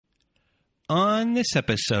On this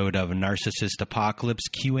episode of Narcissist Apocalypse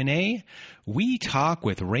Q&A, we talk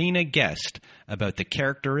with Rayna Guest about the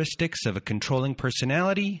characteristics of a controlling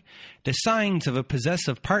personality, the signs of a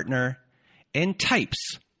possessive partner, and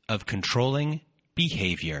types of controlling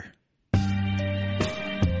behavior.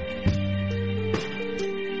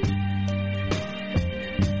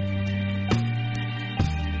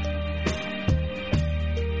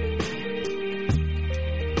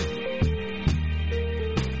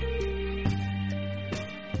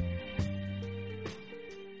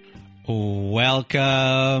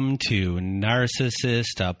 Welcome to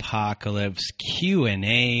Narcissist Apocalypse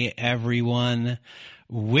Q&A, everyone.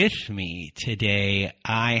 With me today,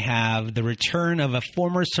 I have the return of a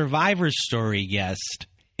former Survivor Story guest.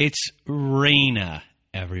 It's Rayna,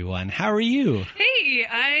 everyone. How are you? Hey,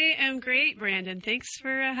 I am great, Brandon. Thanks for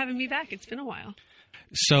having me back. It's been a while.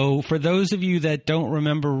 So for those of you that don't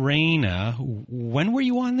remember Rayna, when were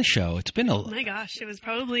you on the show? It's been Oh my gosh, it was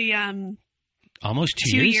probably... almost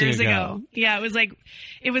two years ago. Yeah,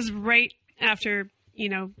 it was right after,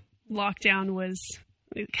 lockdown was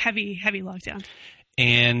heavy lockdown.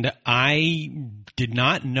 And I did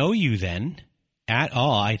not know you then at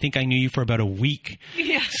all. I think I knew you for about a week.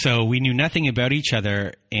 Yeah. So we knew nothing about each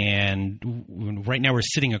other. And right now we're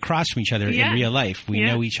sitting across from each other in real life. We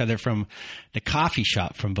know each other from the coffee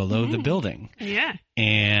shop from below the building. Yeah.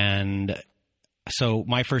 And so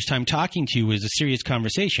my first time talking to you was a serious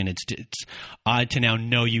conversation. It's odd to now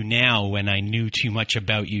know you now when I knew too much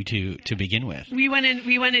about you to begin with. We went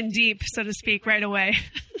in deep, so to speak, right away.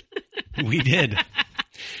 We did.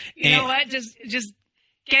 You know what? Just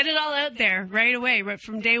get it all out there right away, right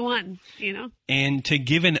from day one, And to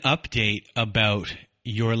give an update about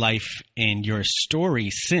your life and your story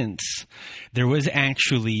since, there was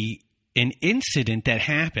actually an incident that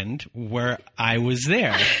happened where I was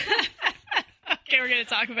there. Okay, we're going to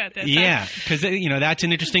talk about this. Yeah, because, that's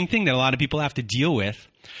an interesting thing that a lot of people have to deal with,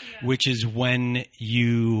 which is when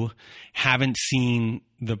you haven't seen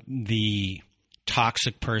the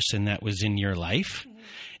toxic person that was in your life,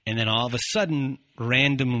 and then all of a sudden,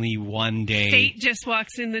 randomly one day... Fate just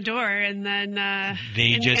walks in the door, and then...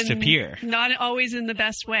 they just appear. Not always in the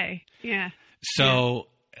best way, yeah. So,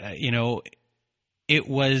 it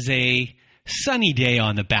was a sunny day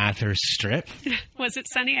on the Bathurst Strip. Was it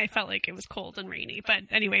sunny? I felt like it was cold and rainy. But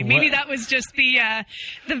anyway, maybe that was just the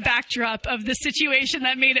backdrop of the situation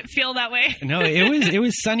that made it feel that way. No, it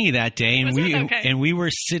was sunny that day, and Okay. we were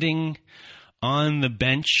sitting on the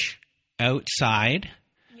bench outside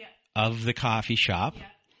of the coffee shop,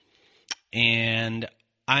 and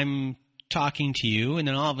I'm talking to you, and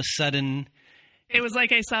then all of a sudden, it was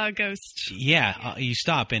like I saw a ghost. Yeah, you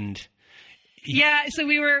stop and. Yeah, so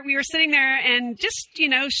we were sitting there and just,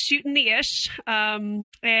 shooting the ish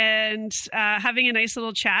and having a nice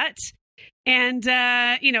little chat. And,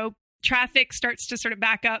 traffic starts to sort of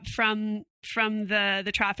back up from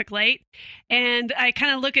the traffic light. And I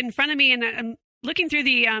kind of look in front of me, and I'm looking through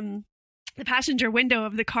the passenger window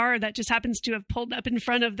of the car that just happens to have pulled up in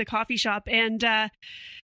front of the coffee shop. And,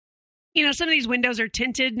 some of these windows are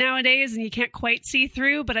tinted nowadays and you can't quite see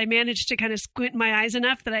through, but I managed to kind of squint my eyes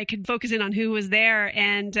enough that I could focus in on who was there.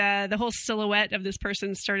 And the whole silhouette of this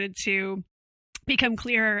person started to become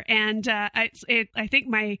clearer. And I think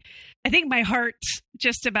my heart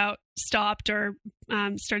just about stopped or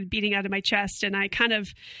started beating out of my chest. And I kind of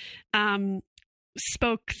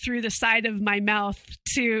spoke through the side of my mouth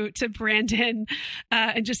to Brandon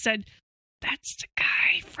and just said, "That's the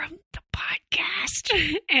guy from the podcast."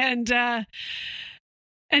 And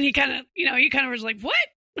he kind of was like, "What?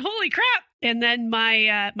 Holy crap." And then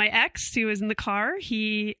my ex, who was in the car,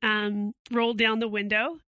 he rolled down the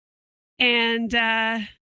window and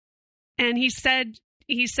he said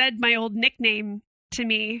my old nickname to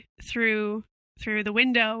me through the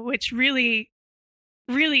window, which really,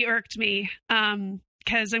 really irked me.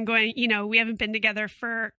 Cause I'm going, we haven't been together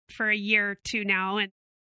for a year or two now. And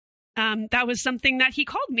that was something that he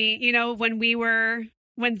called me,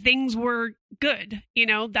 when things were good,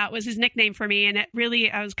 that was his nickname for me. And it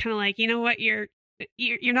really, I was kind of like, you know what, you're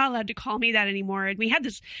not allowed to call me that anymore. And we had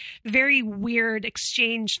this very weird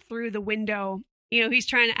exchange through the window. He's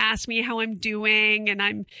trying to ask me how I'm doing, and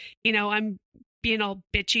I'm being all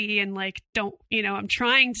bitchy and like, I'm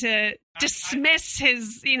trying to dismiss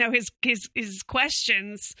his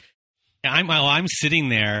questions. I'm sitting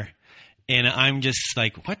there and I'm just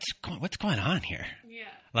like, what's going on here? Yeah.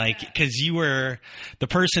 Like, because you were the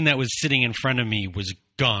person that was sitting in front of me was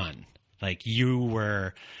gone. Like, you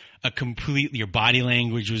were your body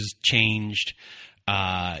language was changed.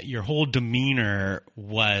 your whole demeanor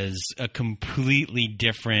was a completely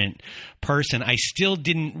different person. I still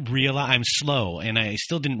didn't realize I'm slow, and I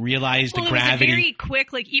still didn't realize the gravity. It was a very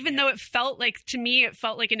quick, like, even though it felt like, to me, it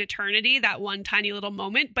felt like an eternity, that one tiny little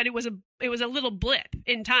moment, but it was a little blip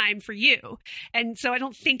in time for you. And so I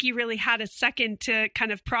don't think you really had a second to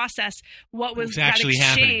kind of process what was actually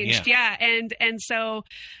that exchange. happening. Yeah. And so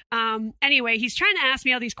anyway, he's trying to ask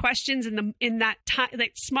me all these questions in that time,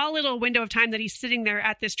 like small little window of time that he's sitting there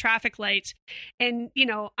at this traffic light. And, you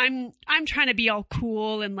know, I'm trying to be all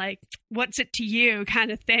cool and like, what's it to you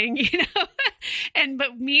kind of thing, you know?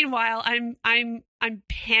 But meanwhile, I'm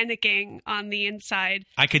panicking on the inside.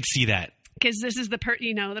 I could see that. Because this is the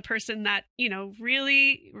person that, you know,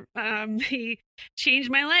 really he changed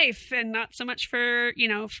my life, and not so much for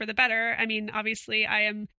the better. I mean, obviously I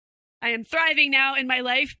am thriving now in my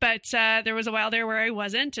life, but there was a while there where I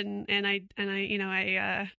wasn't, and I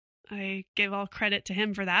give all credit to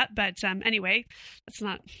him for that. But anyway, let's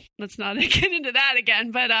not get into that again.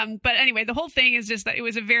 But anyway, the whole thing is just that it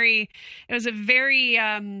was a very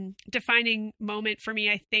defining moment for me,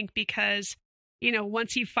 I think, because, you know,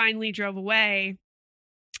 once he finally drove away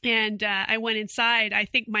and I went inside, I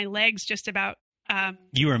think my legs just about...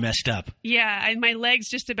 you were messed up. Yeah, my legs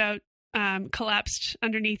just about collapsed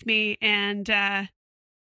underneath me, and I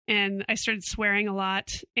started swearing a lot,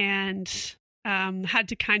 and had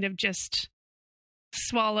to kind of just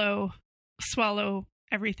swallow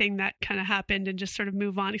everything that kind of happened and just sort of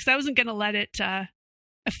move on, because I wasn't going to let it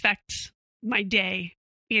affect my day,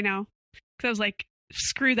 you know, because I was like,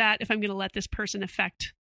 screw that if I'm going to let this person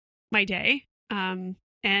affect my day. And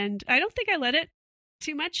I don't think I let it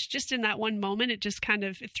too much. Just in that one moment, it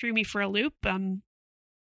threw me for a loop. And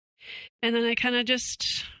then I kind of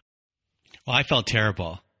just... Well, I felt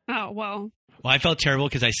terrible. Oh, well, I felt terrible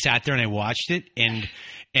because I sat there and I watched it, and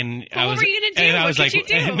I was... What were you going to do? And I was what like, did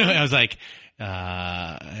you do? I was like,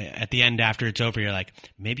 at the end after it's over, you're like,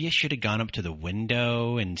 maybe I should have gone up to the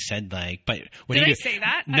window and said like, but what Did do you I do? say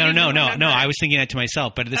that? No. I was thinking that to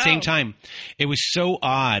myself, but at the same Oh. time, it was so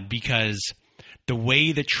odd because the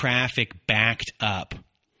way the traffic backed up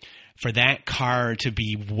for that car to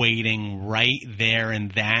be waiting right there in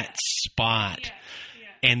that spot. Yeah.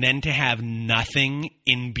 And then to have nothing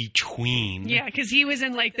in between. Yeah, because he was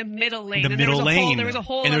in like the middle lane. The middle lane. There was a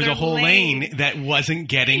whole lane that wasn't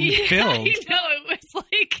getting filled. I know, it was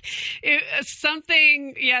like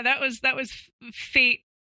something. Yeah, that was fate,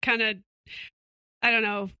 kind of. I don't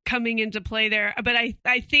know, coming into play there. But I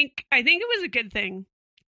think it was a good thing.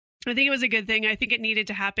 I think it was a good thing. I think it needed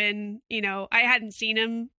to happen. You know, I hadn't seen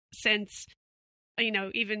him since, you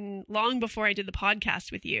know, even long before I did the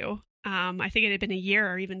podcast with you. I think it had been a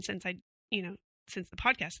year, or even since the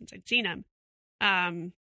podcast, since I'd seen him.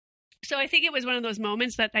 So I think it was one of those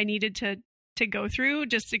moments that I needed to go through,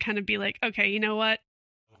 just to kind of be like, okay, you know what?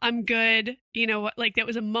 I'm good. You know what? Like, that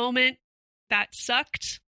was a moment that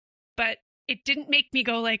sucked, but it didn't make me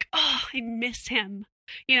go like, oh, I miss him.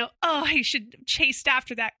 You know, oh, I should have chased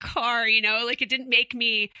after that car, you know, like, it didn't make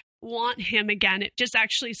me want him again. It just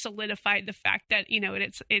actually solidified the fact that, you know,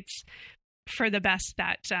 it's for the best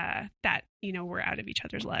that you know, we're out of each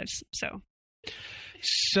other's lives.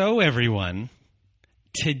 So everyone,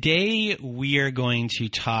 today we are going to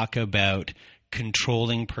talk about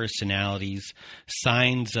controlling personalities,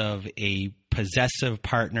 signs of a possessive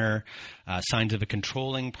partner, signs of a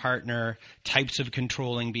controlling partner, types of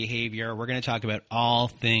controlling behavior. We're going to talk about all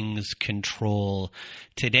things control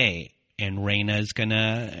today. And Rayna is going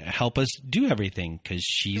to help us do everything because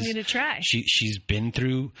she's going to try. She's been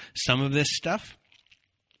through some of this stuff,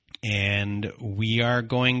 and we are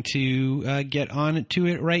going to get on to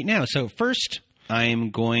it right now. So first,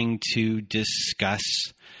 I'm going to discuss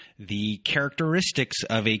the characteristics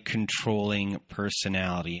of a controlling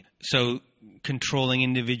personality. So controlling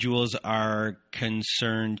individuals are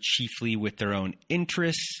concerned chiefly with their own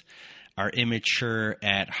interests, are immature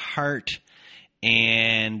at heart,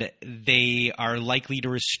 and they are likely to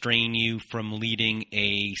restrain you from leading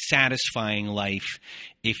a satisfying life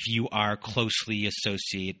if you are closely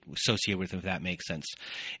associated with them, if that makes sense.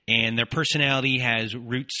 And their personality has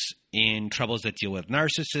roots in troubles that deal with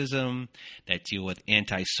narcissism, that deal with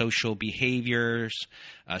antisocial behaviors,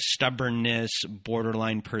 stubbornness,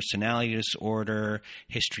 borderline personality disorder,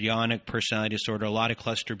 histrionic personality disorder, a lot of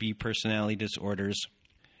cluster B personality disorders.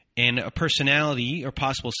 And a personality, or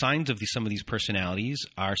possible signs of some of these personalities,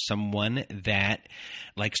 are someone that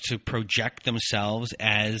likes to project themselves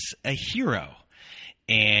as a hero.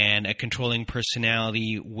 And a controlling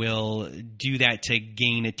personality will do that to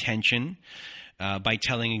gain attention. by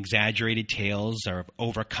telling exaggerated tales or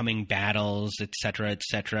overcoming battles, etc.,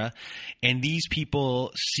 etc. And these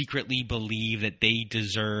people secretly believe that they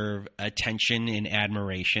deserve attention and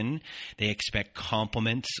admiration. They expect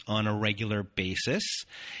compliments on a regular basis.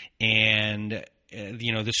 And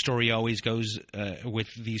the story always goes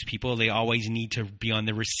with these people. They always need to be on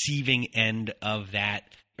the receiving end of that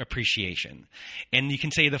appreciation. And you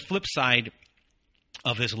can say the flip side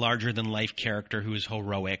of this larger-than-life character who is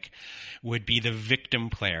heroic would be the victim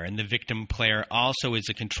player. And the victim player also is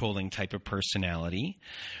a controlling type of personality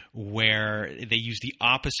where they use the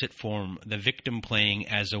opposite form, the victim playing,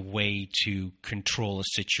 as a way to control a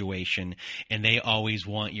situation. And they always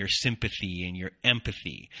want your sympathy and your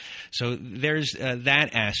empathy. So there's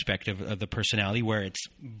that aspect of the personality where it's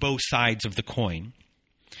both sides of the coin.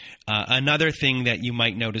 Another thing that you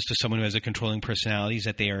might notice to someone who has a controlling personality is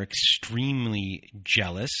that they are extremely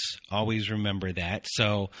jealous. Always remember that.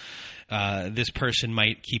 So this person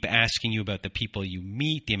might keep asking you about the people you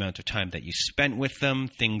meet, the amount of time that you spent with them,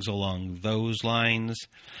 things along those lines.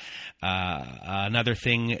 Another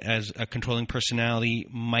thing as a controlling personality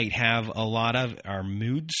might have a lot of are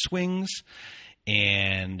mood swings.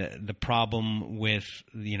 And the problem with,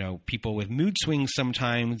 people with mood swings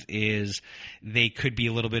sometimes is they could be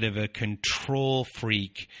a little bit of a control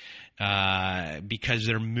freak because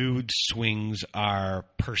their mood swings are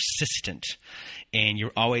persistent. And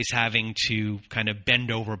you're always having to kind of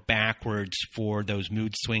bend over backwards for those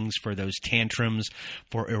mood swings, for those tantrums,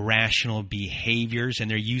 for irrational behaviors. And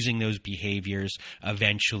they're using those behaviors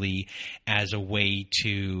eventually as a way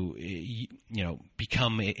to,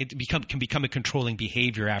 can become a controlling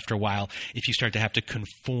behavior after a while if you start to have to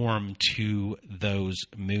conform to those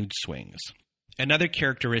mood swings. Another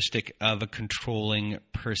characteristic of a controlling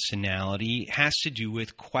personality has to do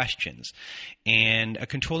with questions. And a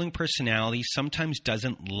controlling personality sometimes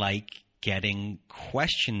doesn't like getting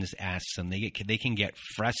questions asked them. They can get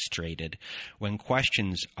frustrated when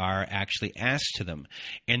questions are actually asked to them.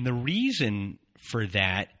 And the reason for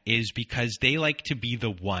that is because they like to be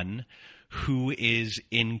the one who is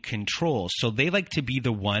in control. So they like to be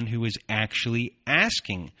the one who is actually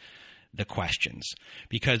asking the questions.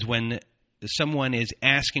 Because when someone is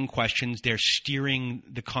asking questions, they're steering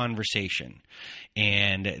the conversation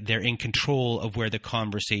and they're in control of where the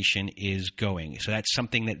conversation is going. So that's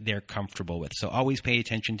something that they're comfortable with. So always pay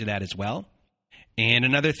attention to that as well. And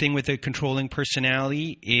another thing with a controlling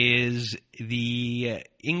personality is the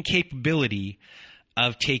incapability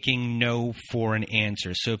of taking no for an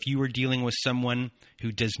answer. So if you were dealing with someone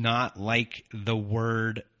who does not like the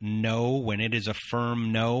word no when it is a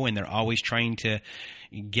firm no, and they're always trying to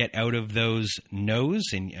get out of those no's,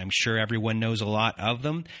 and I'm sure everyone knows a lot of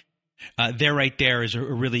them, there right there is a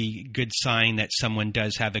really good sign that someone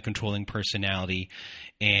does have a controlling personality.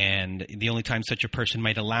 And the only time such a person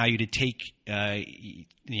might allow you to take,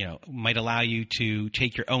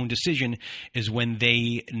 your own decision is when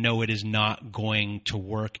they know it is not going to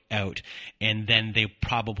work out. And then they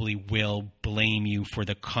probably will blame you for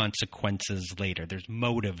the consequences later. There's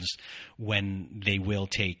motives when they will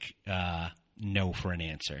take no for an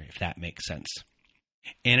answer, if that makes sense.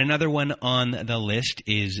 And another one on the list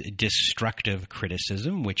is destructive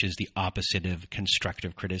criticism, which is the opposite of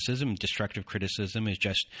constructive criticism. Destructive criticism is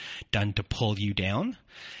just done to pull you down.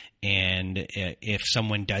 And if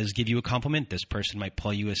someone does give you a compliment, this person might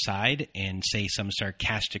pull you aside and say some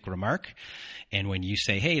sarcastic remark. And when you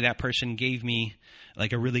say, hey, that person gave me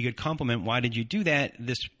like a really good compliment, why did you do that?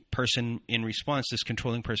 This person in response, this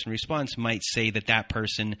controlling person response, might say that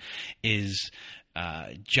person is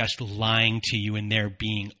just lying to you and they're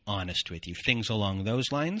being honest with you. Things along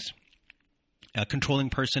those lines. A controlling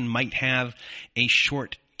person might have a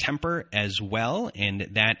short temper as well, and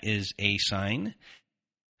that is a sign.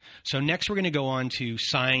 So next we're going to go on to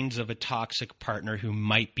signs of a toxic partner who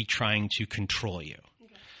might be trying to control you.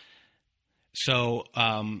 Okay. So,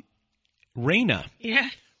 Rayna,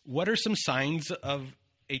 what are some signs of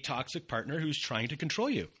a toxic partner who's trying to control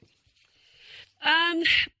you?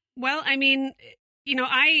 Well, I mean,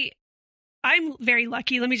 I'm very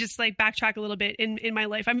lucky. Let me just backtrack a little bit in my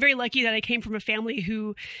life. I'm very lucky that I came from a family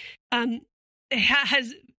who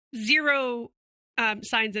has zero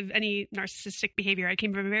signs of any narcissistic behavior. I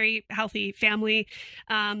came from a very healthy family,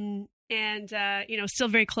 and still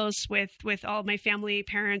very close with all of my family,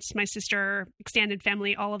 parents, my sister, extended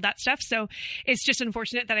family, all of that stuff. So it's just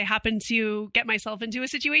unfortunate that I happened to get myself into a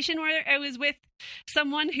situation where I was with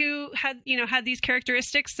someone who had these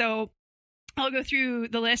characteristics. So I'll go through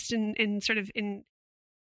the list and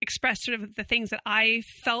express sort of the things that I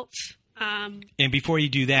felt. And before you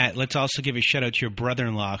do that, let's also give a shout out to your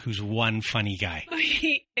brother-in-law, who's one funny guy.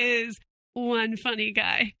 He is one funny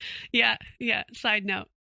guy. Yeah, yeah. Side note.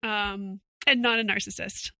 And not a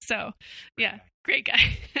narcissist. So, yeah, great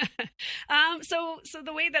guy. So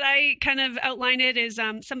the way that I kind of outline it is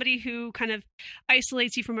somebody who kind of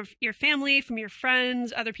isolates you from your family, from your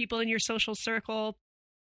friends, other people in your social circle.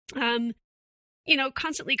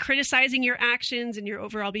 Constantly criticizing your actions and your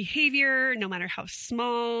overall behavior, no matter how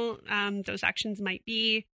small those actions might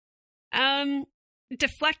be.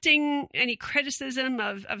 Deflecting any criticism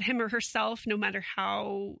of him or herself, no matter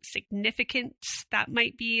how significant that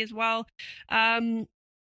might be as well. Kind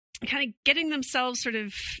of getting themselves sort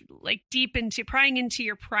of like prying into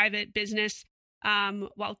your private business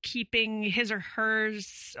while keeping his or hers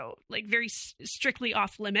like very strictly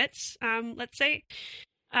off limits, let's say.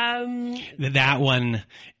 That one,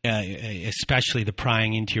 especially the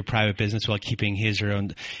prying into your private business while keeping his or her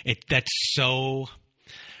own, that's so...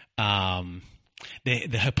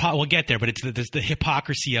 we'll get there, but it's the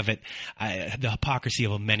hypocrisy of it. The hypocrisy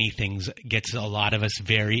of many things gets a lot of us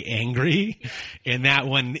very angry, and that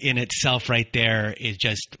one in itself, right there, is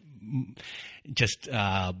just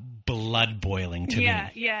blood boiling to me.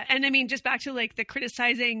 Yeah, and I mean, just back to like the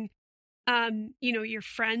criticizing, your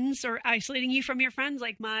friends or isolating you from your friends.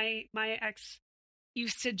 Like my ex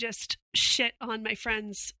used to just shit on my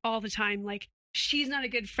friends all the time, like, she's not a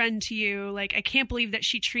good friend to you. Like, I can't believe that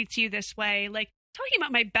she treats you this way. Like, talking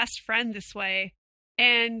about my best friend this way.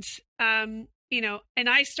 And, and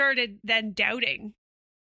I started then doubting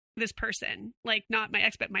this person, like not my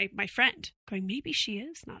ex, but my friend, going, maybe she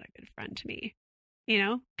is not a good friend to me,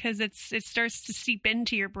 because it starts to seep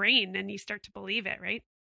into your brain and you start to believe it. Right.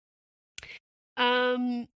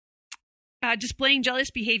 Displaying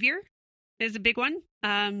jealous behavior is a big one.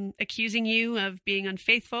 Accusing you of being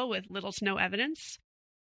unfaithful with little to no evidence.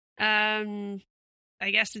 I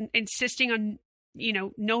guess insisting on,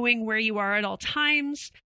 knowing where you are at all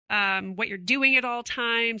times, what you're doing at all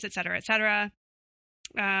times, et cetera, et cetera.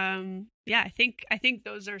 I think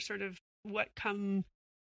those are sort of what come,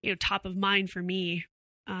 top of mind for me,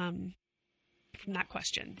 from that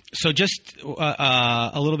question. So just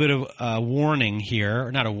a little bit of warning here,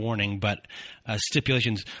 or not a warning, but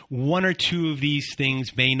stipulations. One or two of these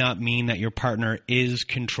things may not mean that your partner is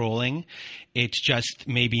controlling. It's just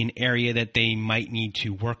maybe an area that they might need to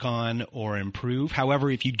work on or improve. However,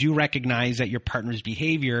 if you do recognize that your partner's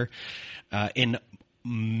behavior in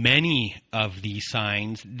many of these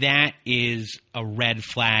signs, that is a red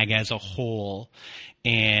flag as a whole,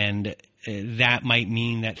 and that might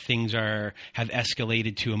mean that things have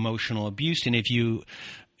escalated to emotional abuse. And if you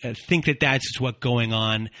think that that's what's going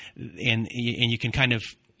on, and you can kind of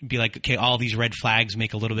be like, okay, all these red flags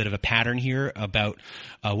make a little bit of a pattern here about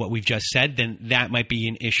what we've just said, then that might be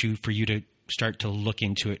an issue for you to start to look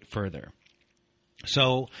into it further.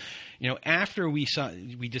 So, after we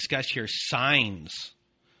discussed here signs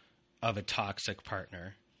of a toxic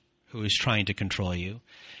partner who is trying to control you,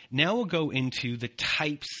 now we'll go into the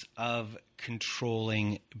types of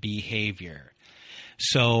controlling behavior.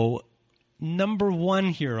 So, number one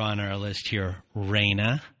here on our list here,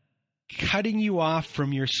 Rayna, cutting you off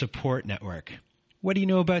from your support network. What do you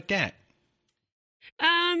know about that?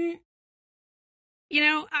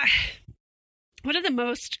 One of the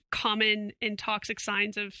most common and toxic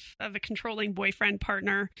signs of a controlling boyfriend,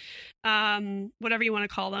 partner, whatever you want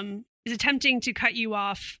to call them, is attempting to cut you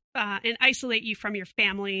off and isolate you from your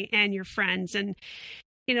family and your friends. And,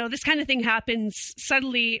 this kind of thing happens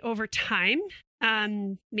subtly over time.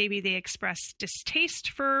 Maybe they express distaste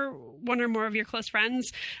for one or more of your close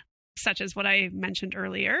friends, such as what I mentioned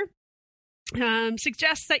earlier.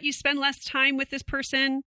 Suggests that you spend less time with this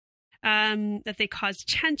person, that they cause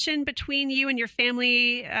tension between you and your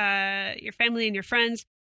family and your friends.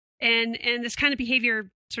 And this kind of behavior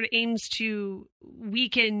sort of aims to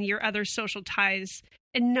weaken your other social ties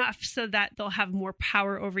enough so that they'll have more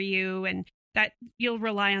power over you and that you'll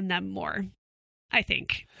rely on them more, I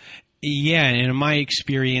think. Yeah, and in my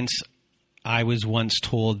experience, I was once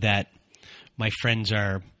told that my friends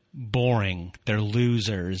are boring, they're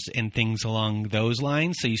losers, and things along those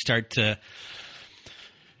lines. So you start to,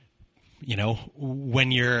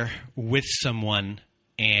 when you're with someone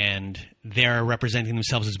and they're representing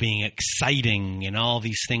themselves as being exciting and all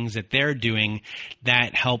these things that they're doing,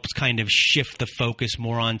 that helps kind of shift the focus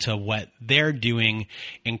more onto what they're doing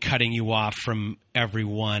and cutting you off from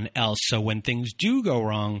everyone else. So when things do go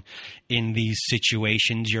wrong in these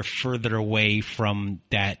situations, you're further away from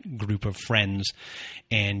that group of friends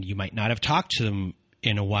and you might not have talked to them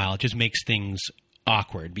in a while. It just makes things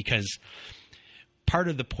awkward, because part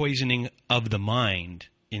of the poisoning of the mind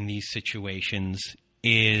in these situations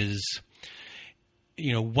is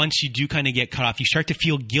once you do kind of get cut off, you start to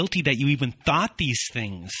feel guilty that you even thought these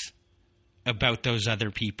things about those other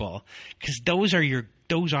people, because those are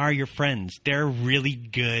your friends. They're really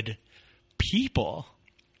good people.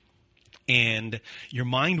 And your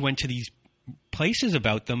mind went to these places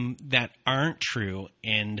about them that aren't true.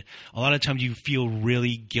 And a lot of times you feel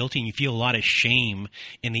really guilty and you feel a lot of shame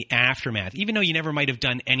in the aftermath, even though you never might have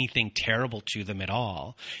done anything terrible to them at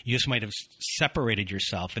all. You just might have separated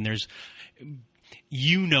yourself, and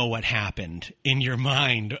what happened in your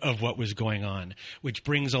mind of what was going on, which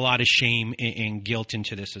brings a lot of shame and guilt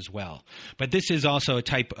into this as well. But this is also a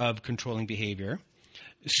type of controlling behavior.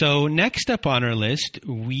 So next up on our list,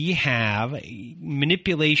 we have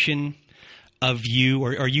manipulation of you,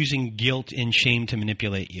 or using guilt and shame to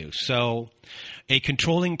manipulate you. So a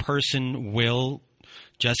controlling person will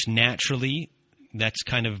just naturally, that's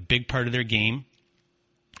kind of a big part of their game,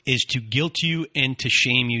 is to guilt you and to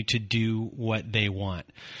shame you to do what they want.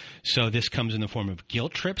 So this comes in the form of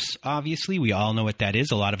guilt trips, obviously. We all know what that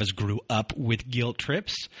is. A lot of us grew up with guilt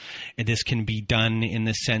trips. And this can be done in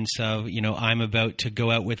the sense of, I'm about to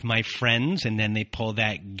go out with my friends, and then they pull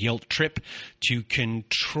that guilt trip to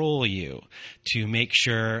control you, to make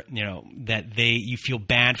sure, that you feel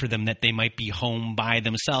bad for them, that they might be home by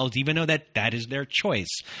themselves, even though that is their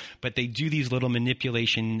choice. But they do these little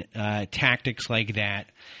manipulation tactics like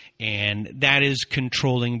that. And that is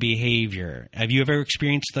controlling behavior. Have you ever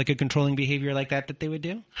experienced like a controlling behavior like that they would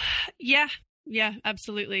do? Yeah,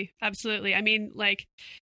 absolutely. I mean, like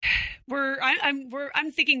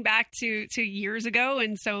I'm thinking back to years ago,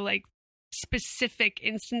 and so like specific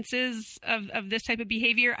instances of this type of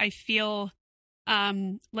behavior, I feel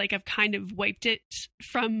like I've kind of wiped it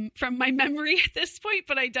from my memory at this point,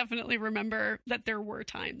 but I definitely remember that there were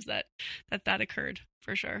times that occurred,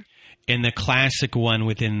 for sure. And the classic one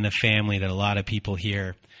within the family that a lot of people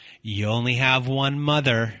hear, you only have one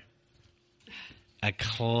mother. A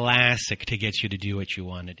classic to get you to do what you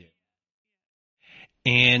want to do.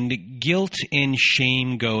 And guilt and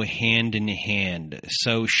shame go hand in hand.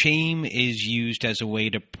 So shame is used as a way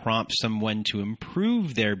to prompt someone to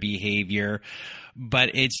improve their behavior,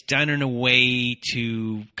 but it's done in a way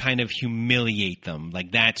to kind of humiliate them.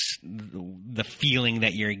 Like that's the feeling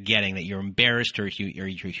that you're getting, that you're embarrassed or you're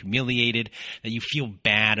humiliated, that you feel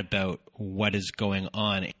bad about what is going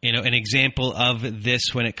on. An example of this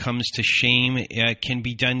when it comes to shame can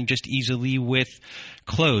be done just easily with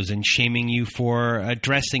clothes and shaming you for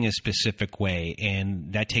dressing a specific way.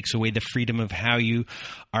 And that takes away the freedom of how you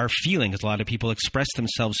are feeling, because a lot of people express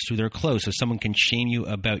themselves through their clothes. So someone can shame you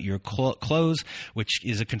about your clothes, which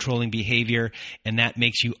is a controlling behavior, and that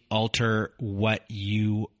makes you alter what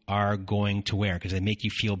you are going to wear because they make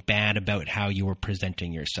you feel bad about how you are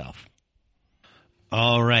presenting yourself.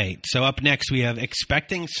 All right. So up next, we have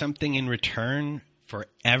expecting something in return for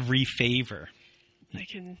every favor. I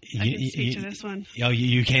can speak to this one. Oh,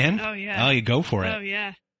 you can? Oh, yeah. Oh, you go for it. Oh,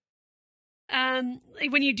 yeah. Like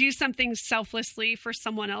when you do something selflessly for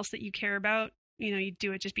someone else that you care about, you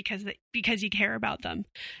do it just because you care about them,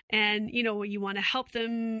 and you want to help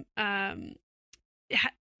them.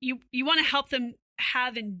 You want to help them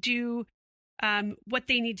have and do what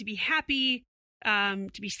they need to be happy,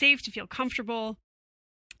 to be safe, to feel comfortable,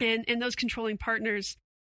 and those controlling partners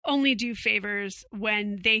only do favors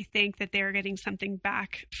when they think that they're getting something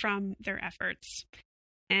back from their efforts.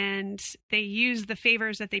 And they use the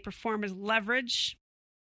favors that they perform as leverage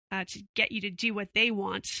to get you to do what they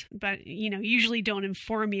want, but, usually don't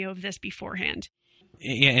inform you of this beforehand.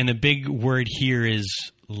 Yeah, and the big word here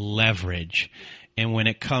is leverage. And when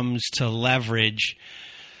it comes to leverage,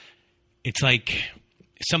 it's like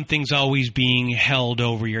something's always being held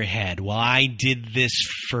over your head. Well, I did this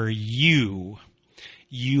for you.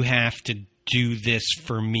 You have to do this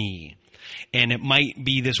for me. And it might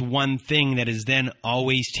be this one thing that is then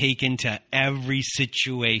always taken to every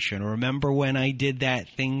situation. Remember when I did that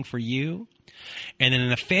thing for you? And then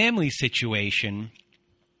in a family situation,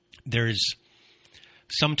 there's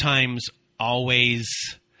always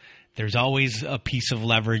a piece of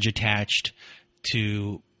leverage attached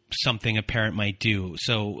to something a parent might do.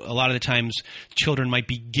 So a lot of the times children might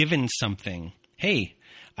be given something. Hey,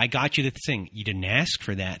 I got you the thing. You didn't ask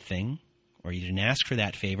for that thing, or you didn't ask for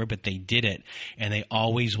that favor, but they did it. And they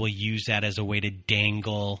always will use that as a way to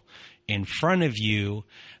dangle in front of you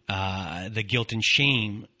the guilt and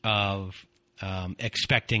shame of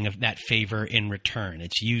expecting of that favor in return.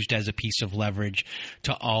 It's used as a piece of leverage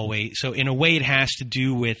to always. So in a way, it has to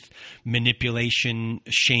do with manipulation,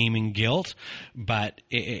 shame, and guilt, but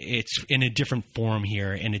it's in a different form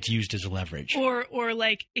here, and it's used as a leverage. Or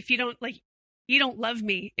like if you don't love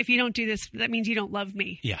me. If you don't do this, that means you don't love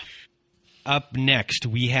me. Yeah. Up next,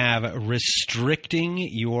 we have restricting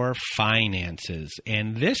your finances.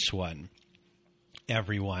 And this one,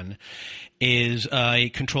 everyone, is a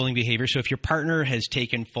controlling behavior. So if your partner has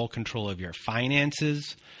taken full control of your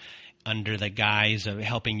finances under the guise of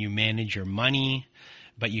helping you manage your money,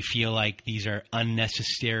 but you feel like these are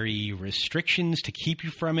unnecessary restrictions to keep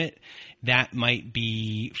you from it, that might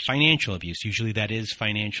be financial abuse. Usually that is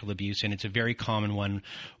financial abuse, and it's a very common one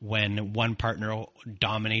when one partner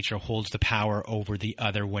dominates or holds the power over the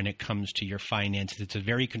other when it comes to your finances. It's a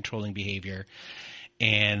very controlling behavior,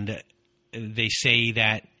 and they say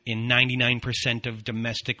that in 99% of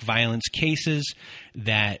domestic violence cases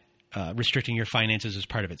that restricting your finances is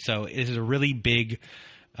part of it. So it is a really big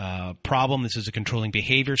problem. This is a controlling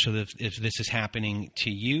behavior. So if this is happening to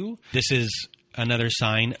you, this is another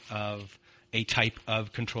sign of a type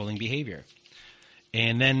of controlling behavior.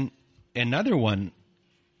 And then another one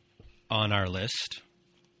on our list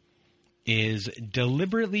is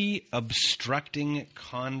deliberately obstructing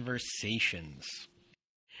conversations.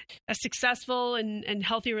 A successful and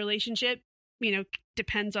healthy relationship,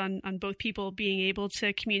 depends on both people being able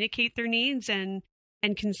to communicate their needs and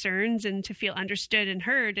concerns and to feel understood and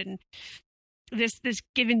heard. And this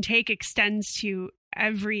give and take extends to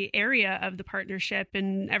every area of the partnership.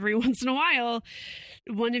 And every once in a while,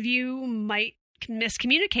 one of you might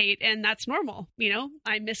miscommunicate, and that's normal.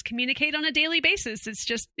 I miscommunicate on a daily basis.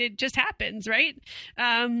 It just happens, right?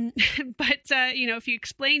 But if you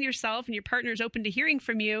explain yourself and your partner's open to hearing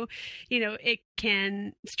from you, it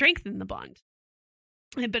can strengthen the bond.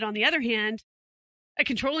 But on the other hand, a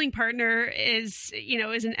controlling partner is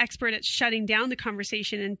an expert at shutting down the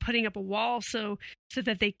conversation and putting up a wall so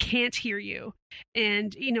that they can't hear you.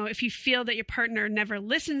 And, if you feel that your partner never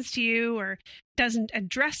listens to you or doesn't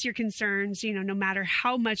address your concerns, no matter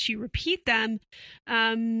how much you repeat them,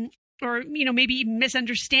 or, maybe even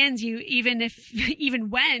misunderstands you, even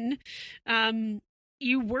when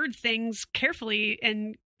you word things carefully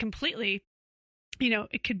and completely,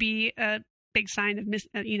 it could be a big sign of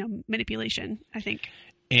manipulation, I think.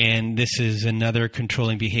 And this is another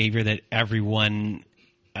controlling behavior that everyone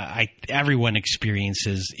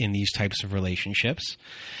experiences in these types of relationships.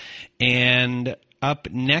 And up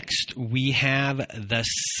next, we have the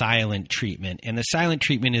silent treatment. And the silent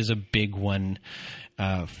treatment is a big one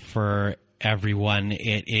for everyone.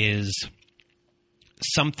 It is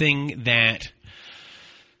something that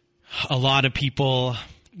a lot of people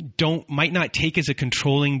might not take as a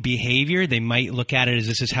controlling behavior. They might look at it as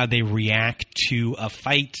this is how they react to a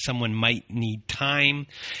fight. Someone might need time,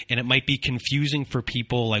 and it might be confusing for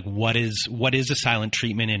people, like what is a silent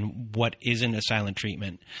treatment and what isn't a silent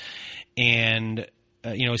treatment. And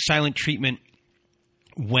silent treatment,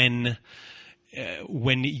 when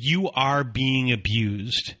you are being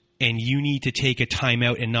abused and you need to take a time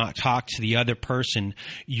out and not talk to the other person,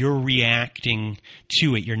 you're reacting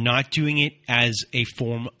to it. You're not doing it as a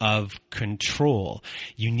form of control.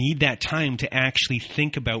 You need that time to actually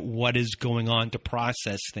think about what is going on, to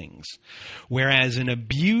process things. Whereas an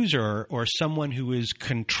abuser or someone who is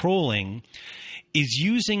controlling is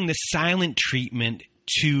using the silent treatment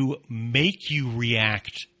to make you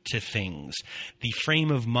react to things. The frame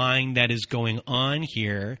of mind that is going on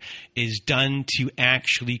here is done to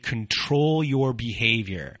actually control your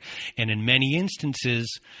behavior. And in many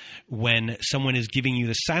instances, when someone is giving you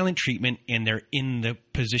the silent treatment and they're in the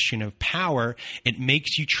position of power, it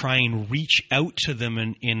makes you try and reach out to them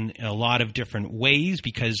in a lot of different ways,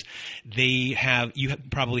 because you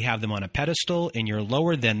probably have them on a pedestal and you're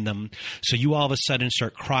lower than them. So you all of a sudden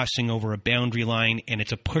start crossing over a boundary line, and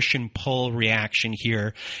it's a push and pull reaction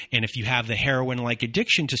here. And if you have the heroin-like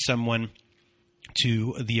addiction to someone,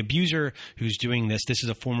 to the abuser who's doing this, this is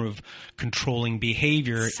a form of controlling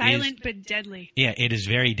behavior. Silent but deadly. Yeah, it is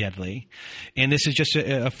very deadly. And this is just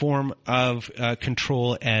a form of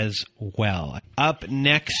control as well. Up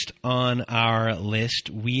next on our list,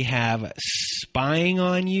 we have spying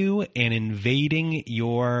on you and invading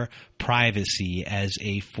your privacy as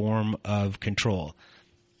a form of control.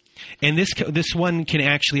 And this one can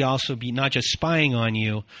actually also be not just spying on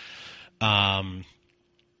you.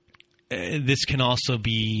 This can also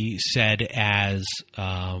be said as,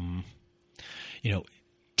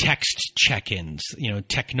 text check-ins.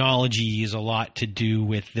 Technology has a lot to do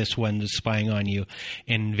with this one, spying on you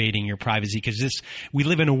and invading your privacy, because we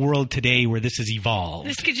live in a world today where this has evolved.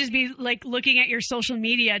 This could just be like looking at your social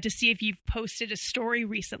media to see if you've posted a story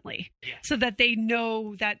recently, so that they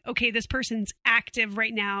know that, okay, this person's active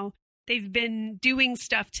right now. They've been doing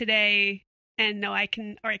stuff today, and I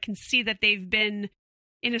can see that they've been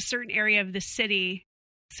in a certain area of the city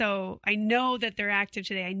So I know that they're active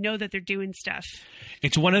today. I know that they're doing stuff.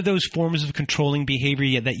 It's one of those forms of controlling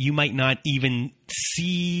behavior that you might not even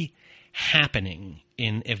see happening,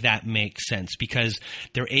 if that makes sense, because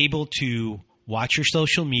they're able to watch your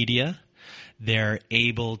social media. They're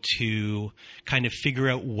able to kind of figure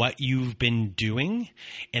out what you've been doing,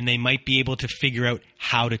 and they might be able to figure out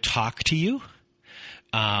how to talk to you.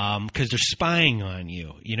 Because they're spying on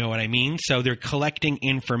you. You know what I mean? So they're collecting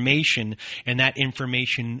information, and that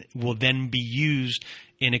information will then be used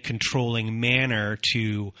in a controlling manner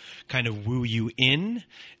to kind of woo you in,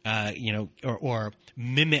 or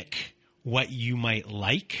mimic what you might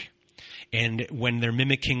like. And when they're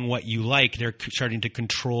mimicking what you like, they're starting to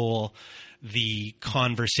control the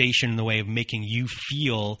conversation in the way of making you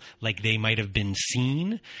feel like they might have been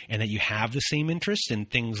seen and that you have the same interest and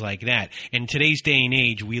things like that. In today's day and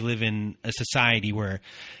age, we live in a society where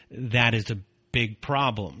that is a big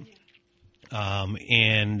problem.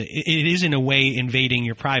 And it is in a way invading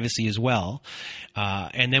your privacy as well.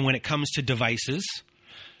 And then when it comes to devices,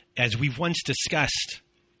 as we've once discussed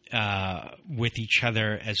with each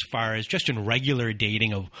other as far as just in regular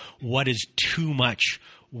dating of what is too much,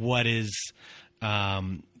 what is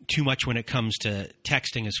too much when it comes to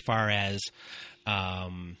texting as far as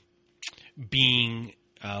being,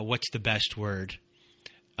 what's the best word,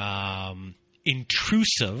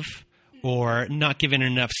 intrusive or not given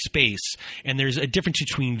enough space. And there's a difference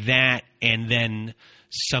between that and then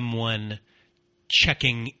someone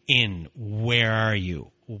checking in. Where are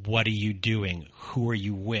you? What are you doing? Who are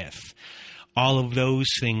you with? All of those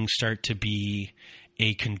things start to be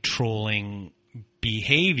a controlling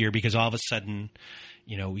behavior because all of a sudden,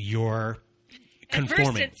 you're conforming.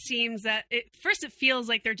 At first it seems that first it feels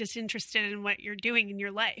like they're just interested in what you're doing in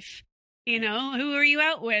your life. Who are you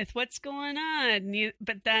out with? What's going on?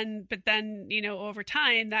 But then, over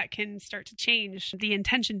time that can start to change. The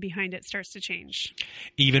intention behind it starts to change.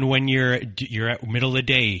 Even when you're at middle of the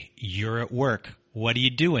day, you're at work. What are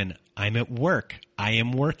you doing? I'm at work. I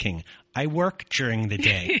am working. I work during the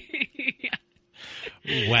day.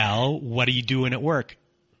 Yeah. Well, what are you doing at work?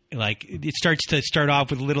 Like it start off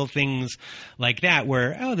with little things like that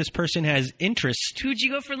where, this person has interest. Who'd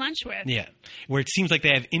you go for lunch with? Yeah. Where it seems like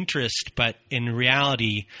they have interest, but in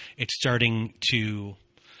reality, it's starting to,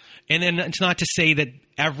 and then it's not to say that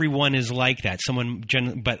everyone is like that.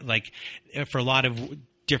 But like for a lot of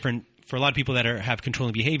people that have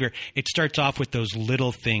controlling behavior, it starts off with those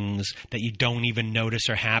little things that you don't even notice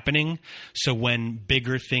are happening. So when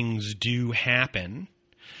bigger things do happen,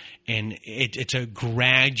 and it's a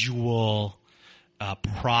gradual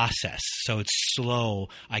process. So it's slow.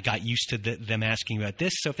 I got used to them asking about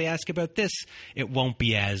this. So if they ask about this, it won't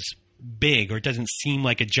be as big or it doesn't seem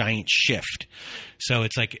like a giant shift. So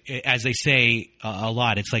it's like, as they say a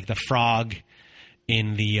lot, it's like the frog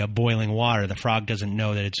in the boiling water. The frog doesn't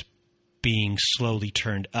know that it's being slowly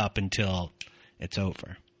turned up until it's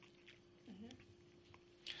over. Mm-hmm.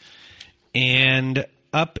 And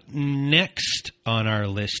up next on our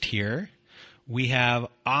list here, we have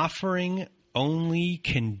offering only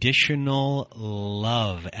conditional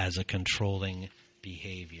love as a controlling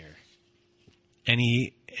behavior.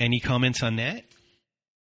 Any comments on that?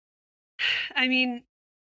 I mean,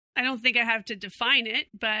 I don't think I have to define it,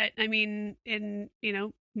 but I mean, in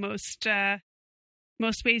most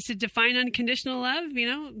ways to define unconditional love,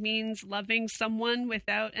 means loving someone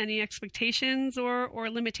without any expectations or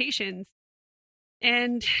limitations.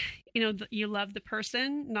 And, you love the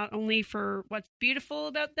person not only for what's beautiful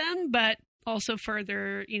about them, but also for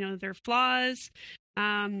their flaws,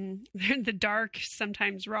 the dark,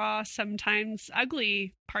 sometimes raw, sometimes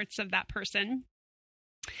ugly parts of that person.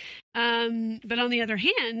 But on the other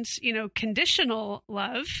hand, conditional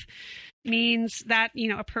love means that,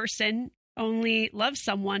 a person only loves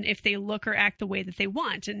someone if they look or act the way that they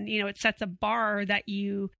want. And, it sets a bar that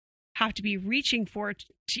you have to be reaching for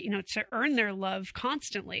to earn their love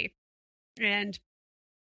constantly. And,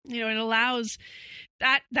 it allows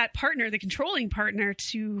that partner, the controlling partner,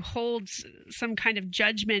 to hold some kind of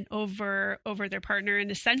judgment over their partner and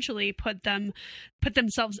essentially put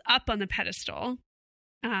themselves up on the pedestal.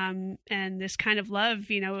 And this kind of love,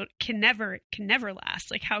 can never last.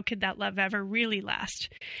 Like, how could that love ever really last?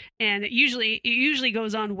 And it usually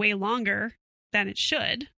goes on way longer than it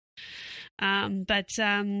should. But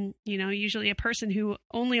usually a person who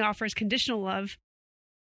only offers conditional love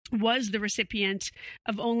was the recipient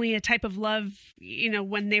of only a type of love,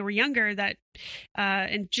 when they were younger that,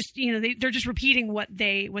 and just, they're just repeating what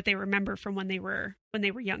they remember from when they were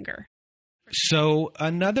younger. So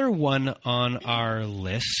another one on our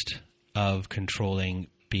list of controlling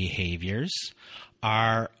behaviors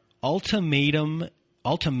are ultimatum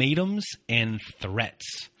ultimatums and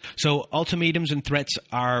threats. So ultimatums and threats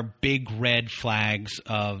are big red flags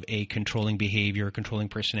of a controlling behavior, controlling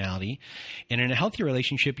personality. And in a healthy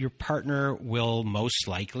relationship, your partner will most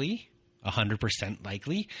likely, 100%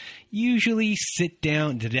 likely, usually sit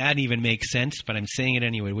down. Did that even make sense? But I'm saying it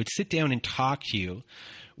anyway. Would sit down and talk to you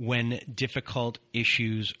when difficult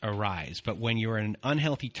issues arise. But when you're in an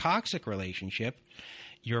unhealthy, toxic relationship,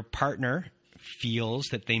 your partner feels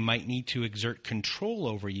that they might need to exert control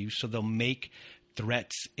over you, so they'll make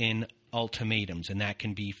threats and ultimatums. And that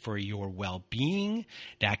can be for your well-being.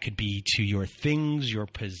 That could be to your things, your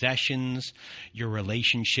possessions, your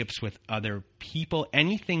relationships with other people.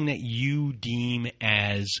 Anything that you deem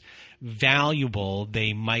as valuable,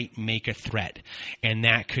 they might make a threat. And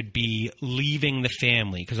that could be leaving the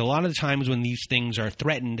family. Because a lot of the times when these things are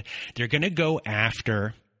threatened, they're going to go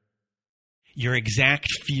after your exact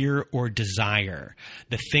fear or desire,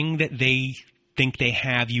 the thing that they think they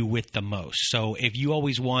have you with the most. So if you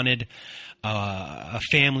always wanted a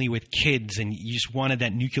family with kids and you just wanted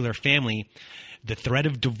that nuclear family, the threat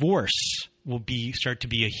of divorce will start to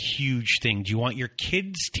be a huge thing. Do you want your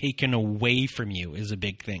kids taken away from you is a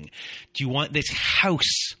big thing. Do you want this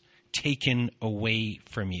house taken away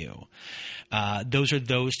from you? Those are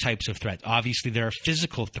those types of threats. Obviously, there are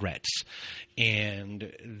physical threats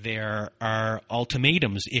and there are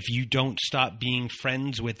ultimatums. If you don't stop being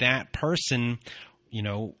friends with that person,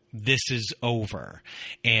 this is over.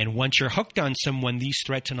 And once you're hooked on someone, these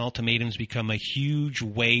threats and ultimatums become a huge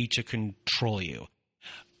way to control you.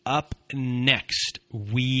 Up next,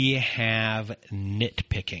 we have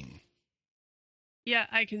nitpicking. Yeah,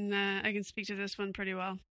 I can speak to this one pretty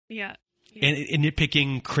well. Yeah. And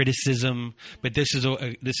nitpicking, criticism, but this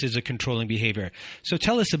is a controlling behavior. So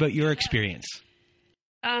tell us about your experience.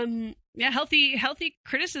 Healthy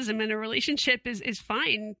criticism in a relationship is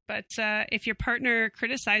fine, but if your partner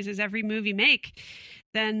criticizes every move you make,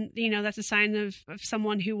 then that's a sign of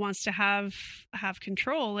someone who wants to have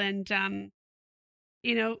control, and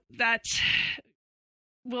that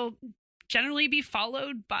will generally be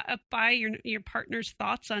followed by your partner's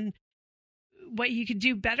thoughts on what you could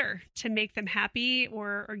do better to make them happy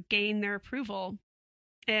or gain their approval.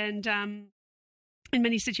 And in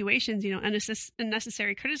many situations,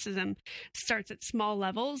 unnecessary criticism starts at small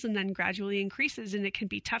levels and then gradually increases, and it can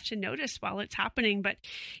be tough to notice while it's happening. But,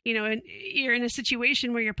 and you're in a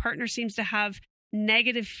situation where your partner seems to have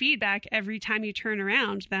negative feedback every time you turn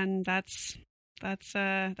around, then that's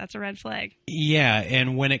a red flag. Yeah,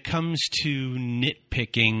 and when it comes to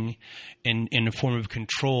nitpicking in a form of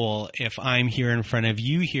control, if I'm here in front of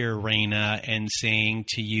you here, Rayna, and saying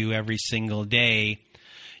to you every single day,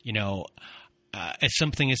 it's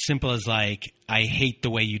something as simple as like, I hate the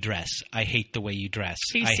way you dress. I hate the way you dress.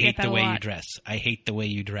 I hate the way you dress. I hate the way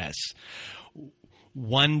you dress.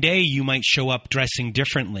 One day you might show up dressing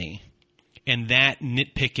differently, and that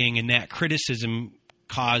nitpicking and that criticism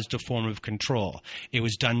caused a form of control. It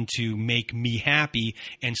was done to make me happy,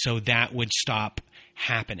 and so that would stop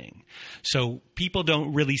happening. So people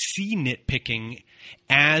don't really see nitpicking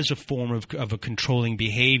as a form of a controlling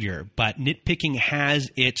behavior, but nitpicking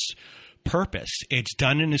has its purpose. It's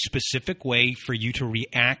done in a specific way for you to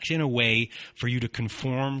react in a way for you to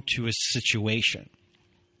conform to a situation.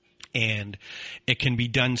 And it can be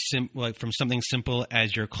done from something simple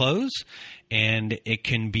as your clothes, and it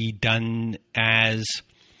can be done as,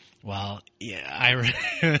 well, yeah,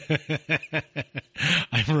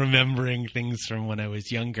 I'm remembering things from when I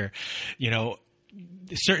was younger.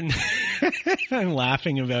 Certain I'm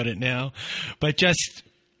laughing about it now, but just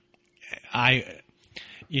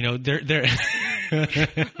there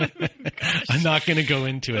I'm not going to go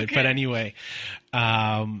into it, okay. But anyway,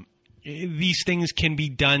 these things can be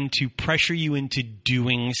done to pressure you into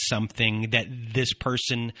doing something that this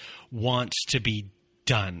person wants to be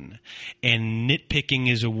done. And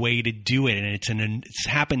nitpicking is a way to do it. And it's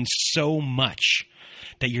happened so much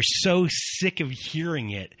that you're so sick of hearing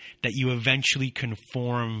it that you eventually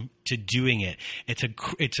conform to doing it.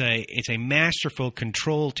 It's a masterful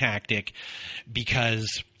control tactic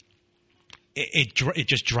because it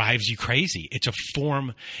just drives you crazy.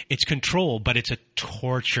 It's control, but it's a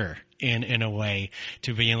torture in a way,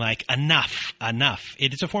 to being like, enough.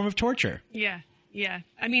 It's a form of torture. Yeah. Yeah.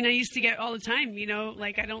 I mean, I used to get all the time,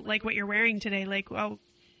 like, I don't like what you're wearing today. Like, well,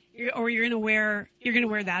 you're going to wear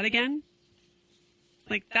that again.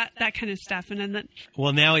 Like that kind of stuff. And then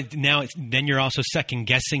then you're also second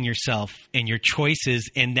guessing yourself and your choices.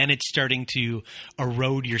 And then it's starting to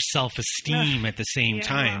erode your self-esteem at the same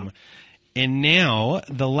time. Wow. And now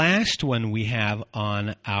the last one we have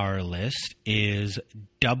on our list is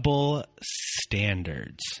double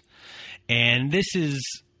standards. And this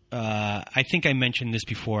is, I think I mentioned this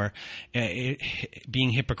before,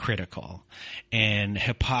 being hypocritical and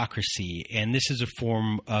hypocrisy. And this is a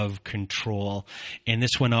form of control. And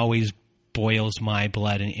this one always boils my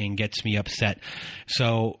blood and gets me upset.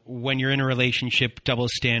 So when you're in a relationship, double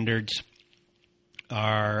standards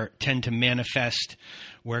tend to manifest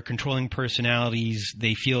where controlling personalities,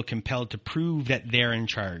 they feel compelled to prove that they're in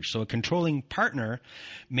charge. So a controlling partner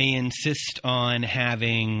may insist on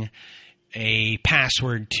having a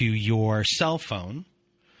password to your cell phone,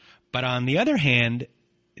 but on the other hand,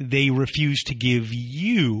 they refuse to give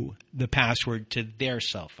you the password to their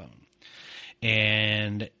cell phone.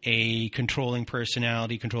 And a controlling person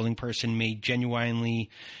may genuinely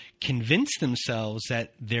convince themselves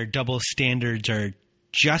that their double standards are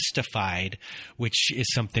justified, which is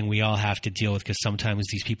something we all have to deal with, because sometimes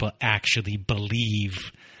these people actually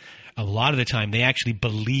believe, a lot of the time, they actually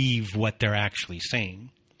believe what they're actually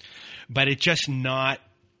saying. But it's just not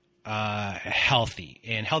healthy.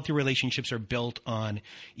 And healthy relationships are built on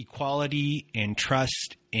equality and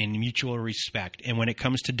trust and mutual respect. And when it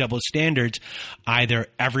comes to double standards, either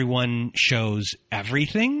everyone shows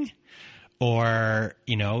everything, or,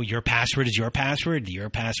 your password is your password, your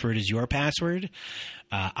password is your password.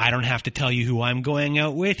 I don't have to tell you who I'm going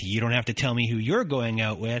out with. You don't have to tell me who you're going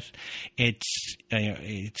out with.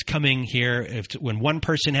 It's coming here when one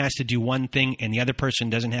person has to do one thing and the other person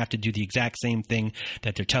doesn't have to do the exact same thing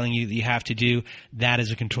that they're telling you that you have to do. That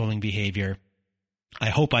is a controlling behavior. I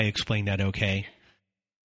hope I explained that okay.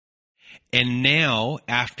 And now,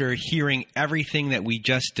 after hearing everything that we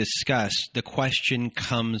just discussed, the question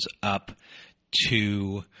comes up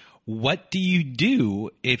to, what do you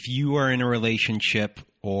do if you are in a relationship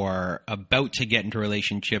or about to get into a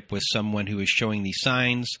relationship with someone who is showing these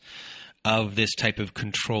signs of this type of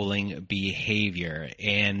controlling behavior?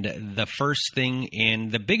 And the first thing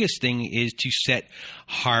and the biggest thing is to set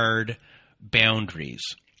hard boundaries.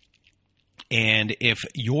 And if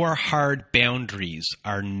your hard boundaries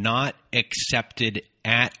are not accepted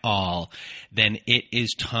at all, then it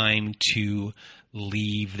is time to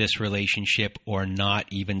leave this relationship or not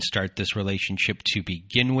even start this relationship to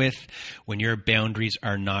begin with, when your boundaries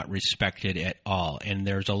are not respected at all. And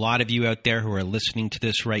there's a lot of you out there who are listening to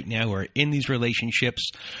this right now who are in these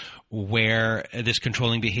relationships where this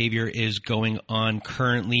controlling behavior is going on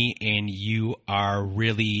currently, and you are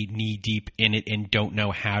really knee deep in it and don't know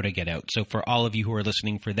how to get out. So for all of you who are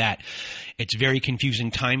listening for that, it's a very confusing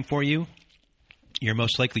time for you. You're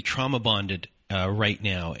most likely trauma bonded right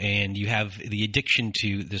now, and you have the addiction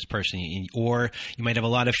to this person, or you might have a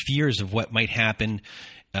lot of fears of what might happen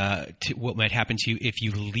to you if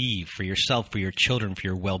you leave, for yourself, for your children, for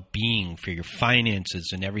your well-being, for your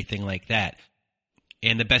finances, and everything like that.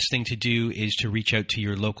 And the best thing to do is to reach out to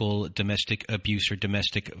your local domestic abuse or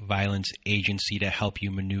domestic violence agency to help you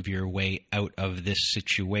maneuver your way out of this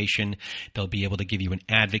situation. They'll be able to give you an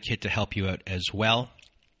advocate to help you out as well.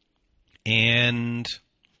 And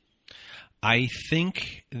I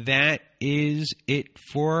think that is it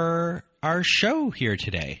for our show here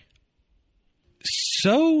today.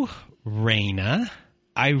 So, Rayna,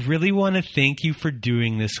 I really want to thank you for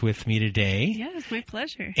doing this with me today. Yeah, it's my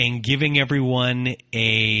pleasure. And giving everyone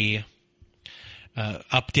a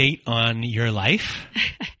update on your life.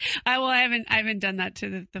 I haven't done that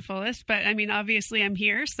to the fullest, but I mean, obviously, I'm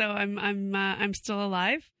here, so I'm still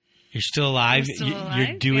alive. You're still alive.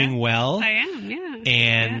 You're doing well. I am, yeah.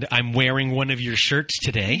 And I'm wearing one of your shirts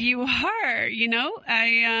today. You are.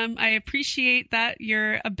 I appreciate that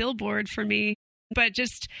you're a billboard for me. But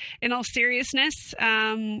just in all seriousness,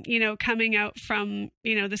 coming out from,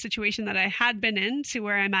 the situation that I had been in to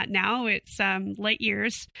where I'm at now, it's light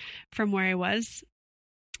years from where I was.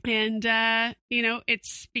 And,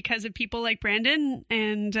 it's because of people like Brandon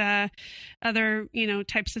and other,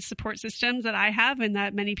 types of support systems that I have and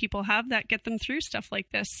that many people have that get them through stuff like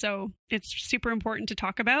this. So it's super important to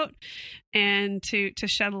talk about and to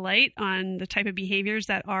shed a light on the type of behaviors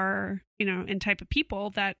that are, and type of people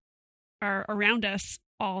that are around us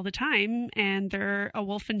all the time, and they're a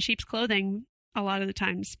wolf in sheep's clothing a lot of the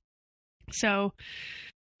times. So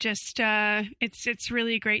just it's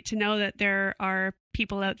really great to know that there are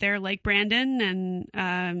people out there like Brandon and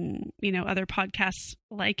other podcasts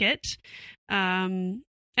like it, and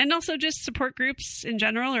also just support groups in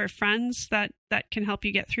general or friends that can help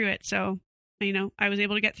you get through it. So I was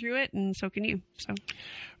able to get through it, and so can you. So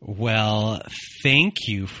well, thank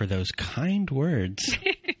you for those kind words.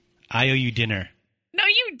 I owe you dinner. No,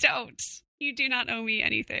 you don't. You do not owe me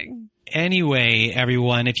anything. Anyway,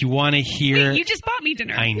 everyone, if you want to hear... Wait, you just bought me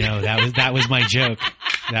dinner. I know. That was my joke.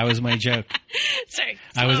 That was my joke. Sorry.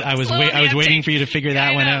 I was waiting for you to figure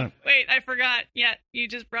that one out. Wait. right. I forgot. Yeah, you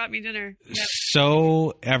just brought me dinner. Yep.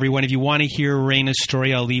 So, everyone, if you want to hear Rayna's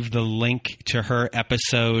story, I'll leave the link to her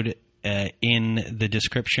episode in the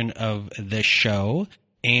description of the show.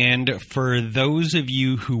 And for those of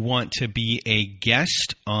you who want to be a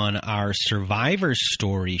guest on our Survivor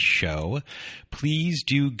Story show, please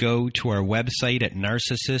do go to our website at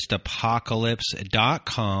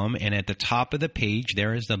narcissistapocalypse.com. And at the top of the page,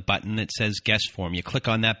 there is a button that says guest form. You click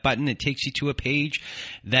on that button, it takes you to a page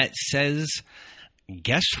that says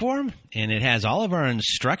guest form, and it has all of our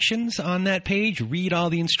instructions on that page. Read all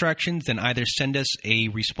the instructions and either send us a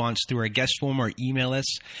response through our guest form or email us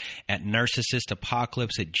at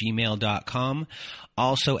narcissistapocalypse@gmail.com.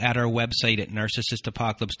 Also at our website at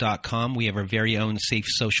narcissistapocalypse.com, we have our very own safe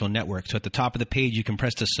social network. So at the top of the page, you can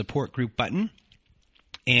press the support group button.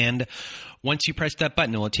 And once you press that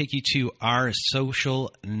button, it will take you to our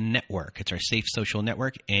social network. It's our safe social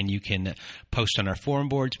network, and you can post on our forum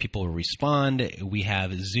boards. People will respond. We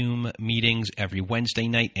have Zoom meetings every Wednesday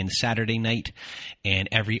night and Saturday night and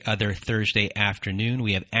every other Thursday afternoon.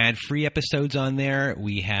 We have ad-free episodes on there.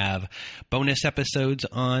 We have bonus episodes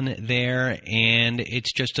on there, and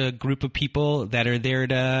it's just a group of people that are there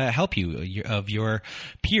to help you, of your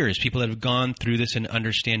peers, people that have gone through this and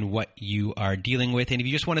understand what you are dealing with. And if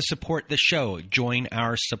you just want to support the show, join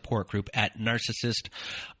our support group at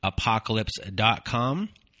narcissistapocalypse.com.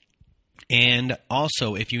 And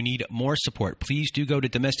also, if you need more support, please do go to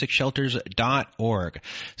domesticshelters.org.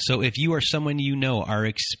 So if you or someone you know are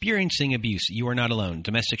experiencing abuse, you are not alone.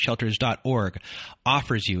 Domesticshelters.org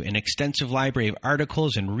offers you an extensive library of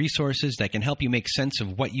articles and resources that can help you make sense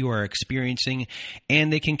of what you are experiencing,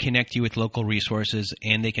 and they can connect you with local resources,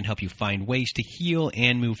 and they can help you find ways to heal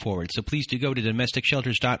and move forward. So please do go to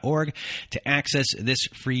domesticshelters.org to access this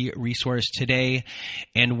free resource today.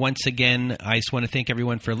 And once again, I just want to thank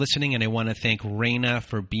everyone for listening, and I want to thank Rayna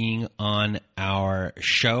for being on our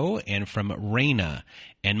show. And from Rayna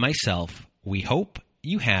and myself, we hope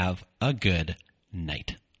you have a good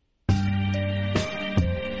night.